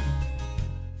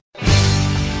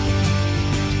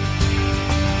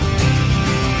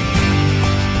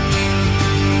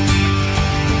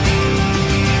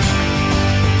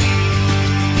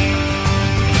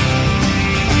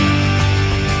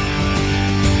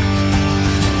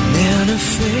 Men of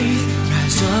faith,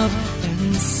 rise up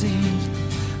and sing.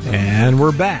 And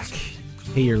we're back.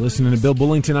 Hey, you're listening to Bill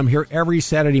Bullington. I'm here every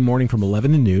Saturday morning from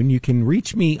 11 to noon. You can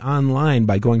reach me online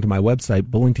by going to my website,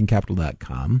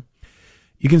 bullingtoncapital.com.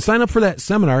 You can sign up for that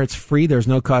seminar. It's free. There's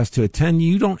no cost to attend.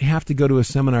 You don't have to go to a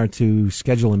seminar to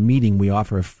schedule a meeting. We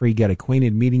offer a free Get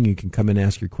Acquainted meeting. You can come and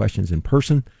ask your questions in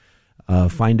person,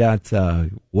 find out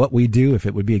what we do, if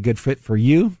it would be a good fit for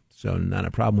you. So not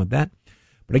a problem with that.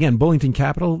 But again, Bullington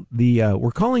Capital,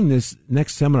 we're calling this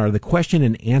next seminar the Question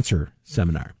and Answer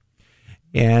Seminar.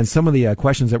 And some of the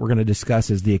questions that we're going to discuss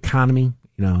is the economy.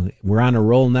 We're on a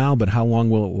roll now, but how long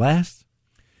will it last?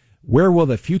 Where will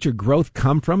the future growth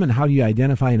come from, and how do you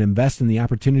identify and invest in the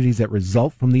opportunities that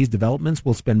result from these developments?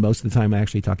 We'll spend most of the time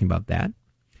actually talking about that.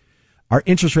 Are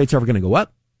interest rates ever going to go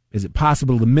up? Is it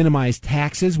possible to minimize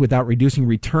taxes without reducing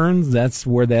returns? That's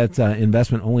where that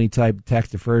investment-only type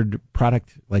tax-deferred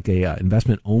product, like a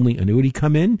investment-only annuity,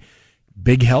 come in.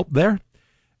 Big help there.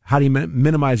 How do you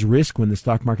minimize risk when the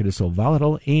stock market is so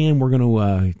volatile? And we're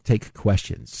going to take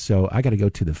questions. So I got to go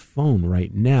to the phone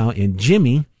right now. And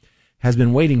Jimmy has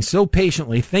been waiting so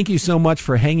patiently. Thank you so much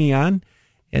for hanging on.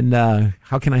 And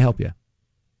how can I help you?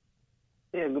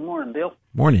 Yeah, good morning, Bill.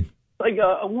 Morning.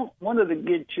 I wanted to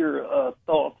get your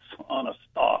thoughts on a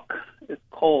stock. It's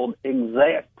called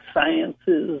Exact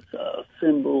Sciences,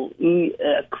 symbol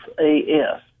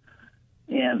EXAS.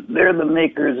 And they're the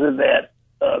makers of that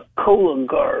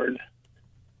Cologuard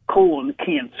colon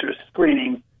cancer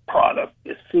screening product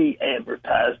you see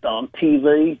advertised on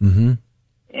TV. Mm-hmm.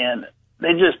 And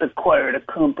they just acquired a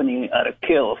company out of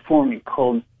California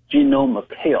called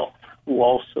Genomic Health, who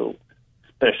also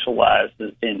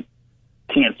specializes in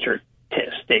cancer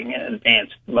testing and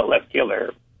advanced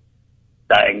molecular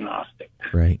diagnostics.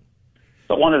 Right.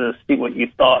 So I wanted to see what you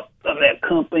thought of that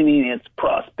company and its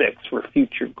prospects for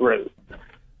future growth.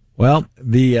 Well,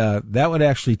 that would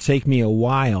actually take me a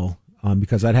while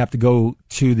because I'd have to go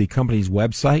to the company's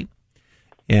website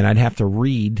and I'd have to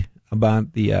read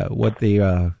about the what they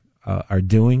are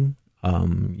doing.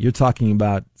 You're talking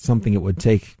about something that would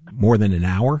take more than an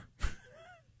hour,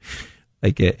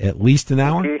 like at least an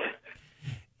hour. Okay.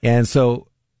 And so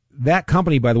that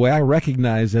company, by the way, I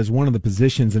recognize as one of the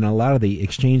positions in a lot of the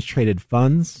exchange-traded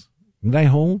funds that I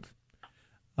hold.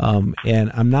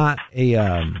 And I'm not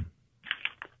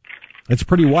it's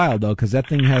pretty wild, though, because that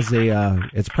thing has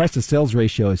its price-to-sales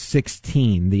ratio is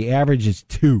 16. The average is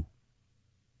 2.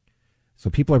 So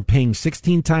people are paying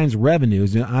 16 times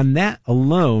revenues. And on that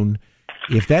alone,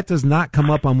 if that does not come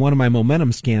up on one of my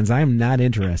momentum scans, I am not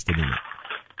interested in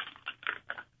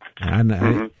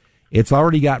it. It's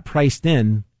already got priced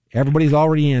in. Everybody's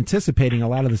already anticipating a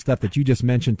lot of the stuff that you just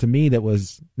mentioned to me that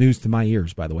was news to my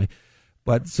ears, by the way.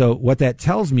 But so what that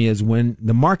tells me is when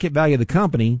the market value of the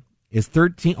company is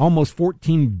almost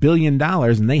 $14 billion,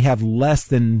 and they have less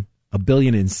than $1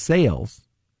 billion in sales.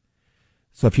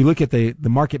 So if you look at the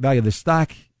market value of the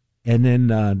stock and then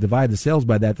divide the sales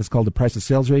by that, that's called the price to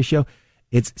sales ratio.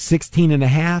 It's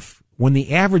 16.5. When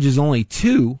the average is only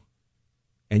 2,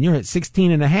 and you're at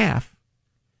 16.5,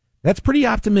 that's pretty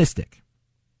optimistic.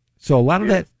 So a lot of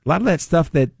that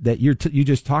stuff that you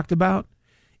just talked about,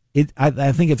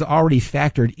 I think it's already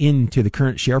factored into the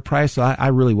current share price. So I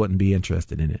really wouldn't be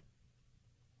interested in it.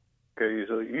 Okay,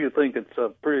 so you think it's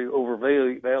pretty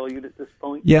overvalued at this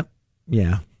point? Yep.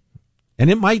 Yeah. And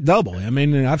it might double. I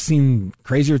mean, I've seen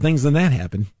crazier things than that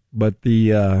happen. But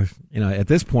at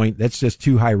this point, that's just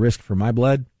too high risk for my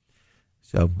blood.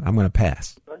 So I'm going to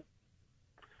pass. Okay.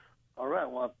 All right.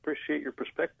 Well, I appreciate your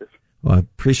perspective. Well, I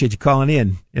appreciate you calling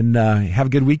in. And have a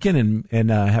good weekend and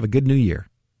have a good new year.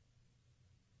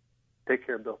 Take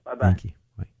care, Bill. Bye-bye. Thank you.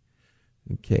 Bye.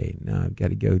 Okay, now I've got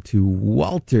to go to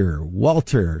Walter.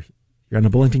 Walter, you're on the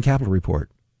Bullington Capital Report.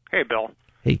 Hey, Bill.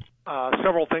 Hey.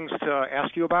 Several things to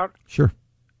ask you about. Sure.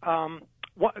 Do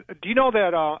you know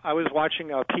that I was watching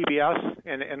PBS,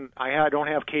 and I don't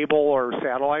have cable or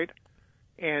satellite,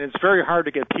 and it's very hard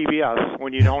to get PBS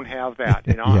when you don't have that.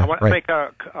 You know, Yeah, I want to right. make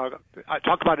I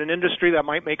talk about an industry that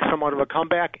might make somewhat of a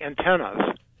comeback.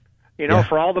 Antennas. You know, Yeah.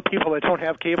 for all the people that don't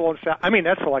have cable and I mean,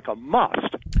 that's like a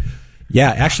must.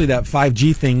 Yeah, actually, that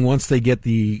 5G thing, once they get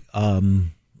the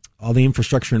all the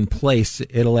infrastructure in place,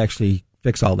 it'll actually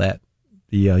fix all that.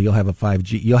 You'll have a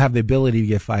 5G. You'll have the ability to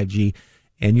get 5G,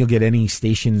 and you'll get any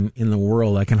station in the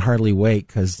world. I can hardly wait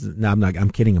because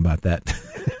I'm kidding about that.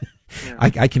 Yeah.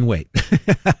 I can wait. But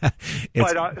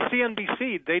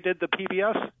CNBC, they did the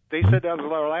PBS. They said that was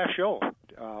their last show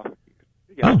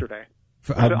yesterday.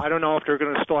 So I don't know if they're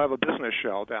going to still have a business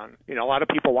show then. You know, a lot of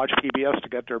people watch PBS to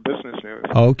get their business news.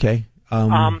 Okay.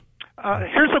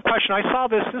 Here's a question. I saw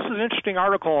this. This is an interesting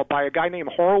article by a guy named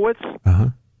Horowitz. Uh-huh.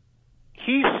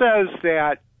 He says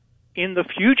that in the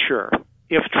future,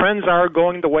 if trends are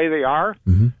going the way they are,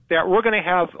 that we're going to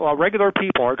have regular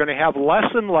people are going to have less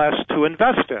and less to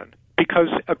invest in because,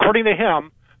 according to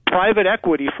him, private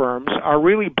equity firms are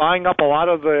really buying up a lot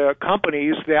of the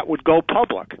companies that would go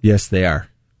public. Yes, they are.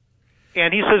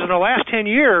 And he says in the last 10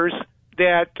 years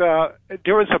that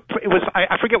there was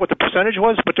I forget what the percentage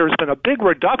was, but there's been a big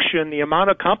reduction in the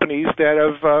amount of companies that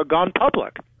have gone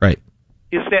public. Right.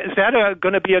 Is that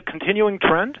going to be a continuing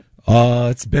trend?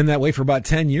 It's been that way for about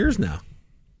 10 years now.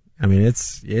 I mean,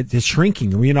 it's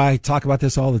shrinking. You know, I talk about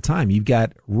this all the time. You've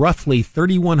got roughly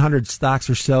 3,100 stocks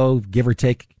or so, give or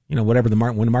take, you know, whatever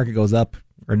when the market goes up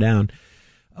or down,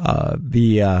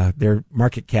 their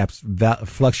market caps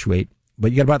fluctuate.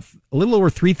 But you got about a little over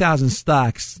 3,000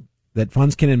 stocks that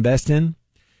funds can invest in.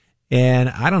 And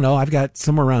I don't know, I've got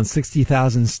somewhere around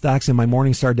 60,000 stocks in my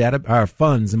Morningstar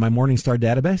funds in my Morningstar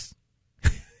database.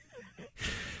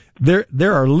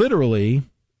 There are literally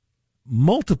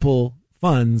multiple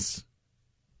funds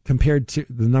compared to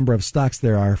the number of stocks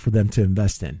there are for them to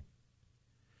invest in.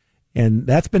 And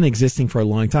that's been existing for a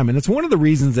long time. And it's one of the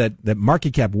reasons that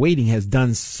market cap weighting has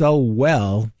done so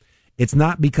well. It's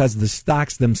not because the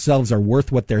stocks themselves are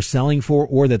worth what they're selling for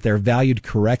or that they're valued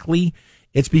correctly.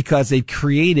 It's because they've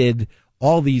created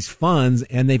all these funds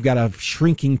and they've got a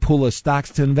shrinking pool of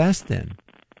stocks to invest in.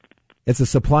 It's a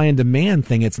supply and demand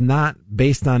thing. It's not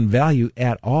based on value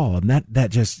at all. And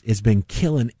that just has been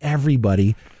killing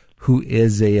everybody who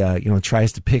is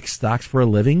tries to pick stocks for a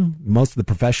living. Most of the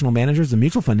professional managers, the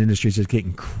mutual fund industry is just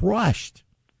getting crushed.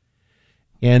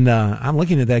 And I'm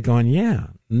looking at that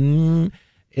going,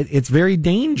 it's very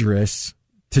dangerous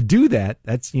to do that.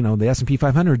 That's, you know, the S&P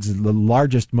 500 is the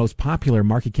largest, most popular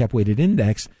market cap weighted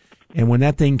index. And when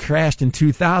that thing crashed in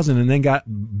 2000 and then got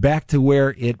back to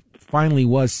where it finally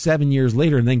was 7 years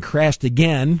later and then crashed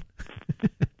again,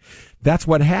 that's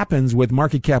what happens with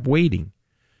market cap weighting.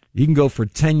 You can go for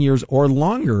 10 years or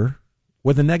longer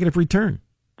with a negative return.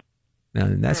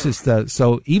 And that's just,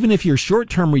 so even if your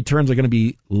short-term returns are going to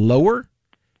be lower,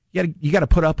 you got to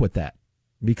put up with that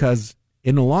because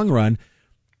in the long run,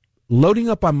 loading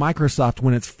up on Microsoft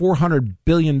when it's $400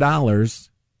 billion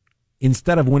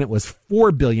instead of when it was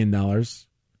 $4 billion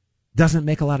doesn't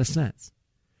make a lot of sense.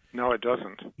 No, it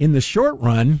doesn't. In the short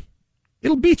run,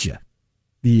 it'll beat you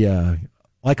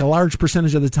like a large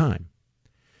percentage of the time.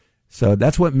 So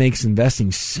that's what makes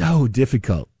investing so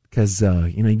difficult because,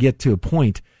 you get to a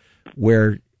point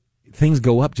where things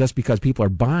go up just because people are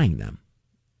buying them.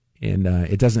 And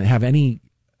it doesn't have any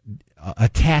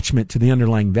attachment to the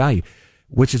underlying value,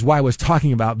 which is why I was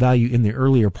talking about value in the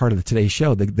earlier part of today's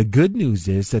show. The good news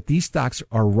is that these stocks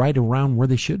are right around where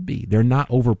they should be. They're not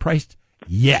overpriced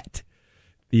yet.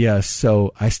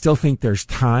 So I still think there's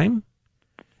time,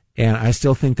 and I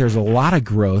still think there's a lot of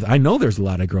growth. I know there's a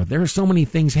lot of growth. There are so many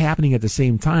things happening at the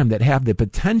same time that have the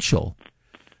potential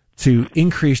to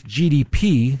increase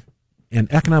GDP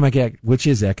and which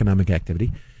is economic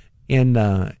activity, and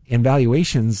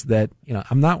valuations that,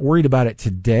 I'm not worried about it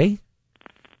today.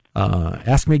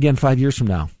 Ask me again 5 years from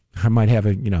now. I might have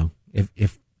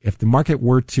if the market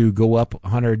were to go up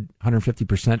 100,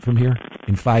 150% from here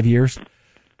in 5 years,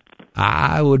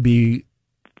 I would be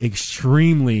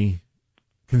extremely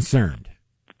concerned.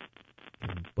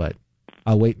 But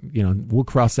I'll wait, we'll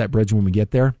cross that bridge when we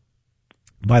get there.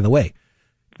 By the way,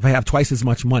 if I have twice as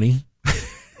much money,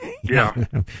 yeah,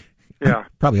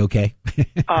 probably okay.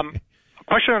 A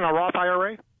question on a Roth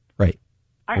IRA? Right.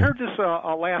 I heard this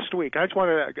last week. I just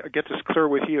want to get this clear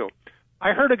with you.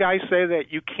 I heard a guy say that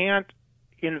you can't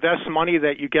invest money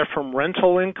that you get from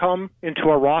rental income into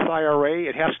a Roth IRA.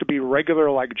 It has to be regular,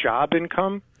 like job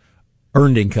income.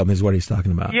 Earned income is what he's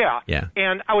talking about. Yeah.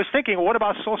 And I was thinking, what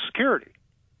about Social Security?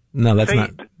 No, that's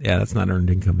not. Yeah, that's not earned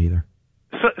income either.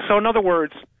 So in other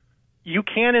words, you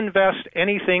can't invest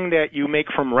anything that you make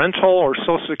from rental or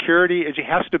Social Security. It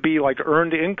has to be like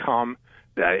earned income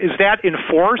Is that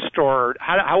enforced, or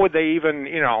how would they even,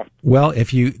 Well,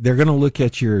 they're going to look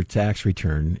at your tax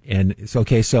return, and it's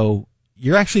okay. So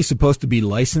you're actually supposed to be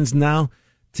licensed now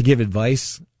to give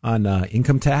advice on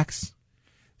income tax.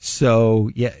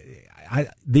 So yeah,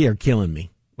 they are killing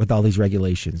me with all these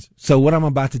regulations. So what I'm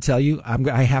about to tell you,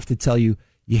 I have to tell you,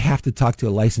 you have to talk to a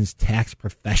licensed tax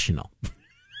professional.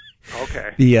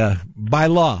 Okay. By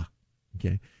law.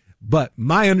 Okay. But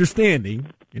my understanding,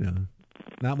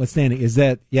 notwithstanding, is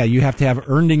that, you have to have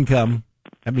earned income.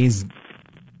 That means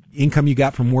income you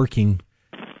got from working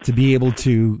to be able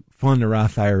to fund a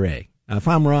Roth IRA. Now, if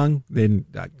I'm wrong, then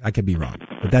I could be wrong.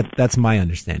 But that's my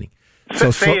understanding. So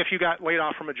if you got laid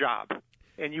off from a job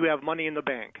and you have money in the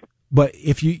bank. But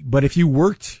if you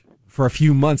worked for a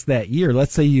few months that year,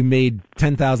 let's say you made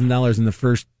 $10,000 in the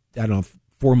first,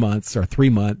 4 months or 3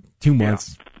 months, 2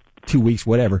 months, 2 weeks,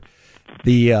 whatever.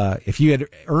 If you had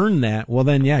earned that, well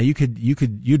then,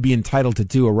 you'd be entitled to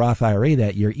do a Roth IRA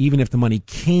that year, even if the money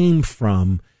came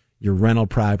from your rental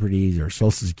properties or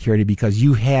Social Security, because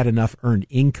you had enough earned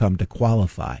income to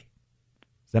qualify.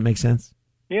 Does that make sense?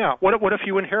 Yeah. What if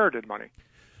you inherited money?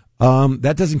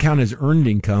 That doesn't count as earned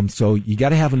income, so you got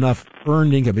to have enough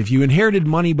earned income. If you inherited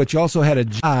money, but you also had a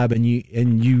job and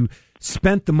you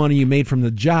spent the money you made from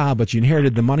the job, but you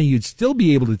inherited the money, you'd still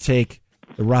be able to take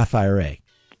the Roth IRA.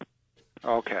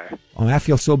 Okay. Oh, I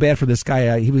feel so bad for this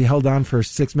guy. He held on for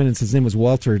 6 minutes. His name was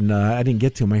Walter, and I didn't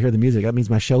get to him. I hear the music. That means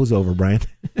my show's over, Brian.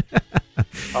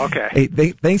 Okay. Hey,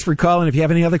 thanks for calling. If you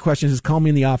have any other questions, just call me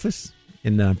in the office,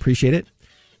 and appreciate it.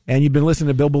 And you've been listening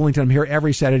to Bill Bullington. I'm here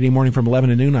every Saturday morning from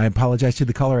 11 to noon. I apologize to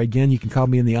the caller again. You can call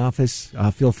me in the office.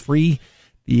 Feel free.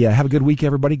 Have a good week,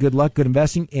 everybody. Good luck, good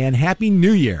investing, and Happy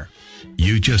New Year.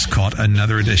 You just caught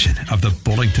another edition of the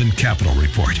Bullington Capital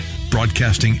Report,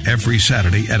 broadcasting every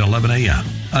Saturday at 11 a.m.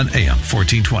 on AM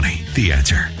 1420. The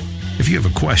Answer. If you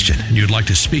have a question and you'd like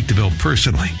to speak to Bill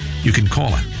personally, you can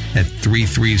call him at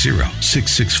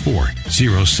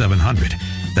 330-664-0700.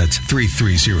 That's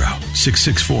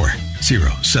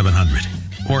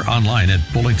 330-664-0700. Or online at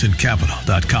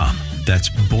bullingtoncapital.com. That's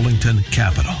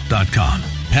bullingtoncapital.com.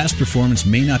 Past performance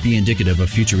may not be indicative of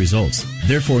future results.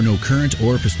 Therefore, no current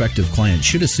or prospective client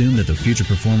should assume that the future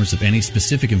performance of any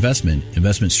specific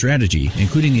investment strategy,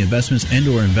 including the investments and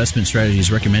or investment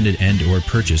strategies recommended and or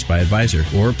purchased by advisor,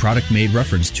 or product made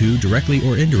reference to directly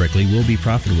or indirectly will be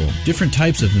profitable. Different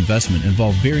types of investment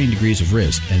involve varying degrees of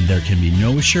risk, and there can be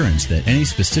no assurance that any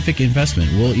specific investment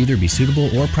will either be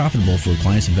suitable or profitable for a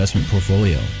client's investment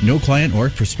portfolio. No client or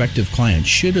prospective client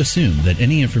should assume that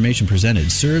any information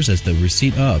presented serves as the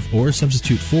receipt of or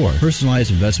substitute for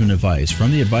personalized investment advice from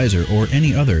the advisor or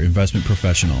any other investment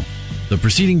professional. The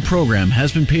preceding program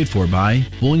has been paid for by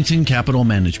Bullington Capital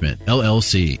Management,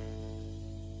 LLC.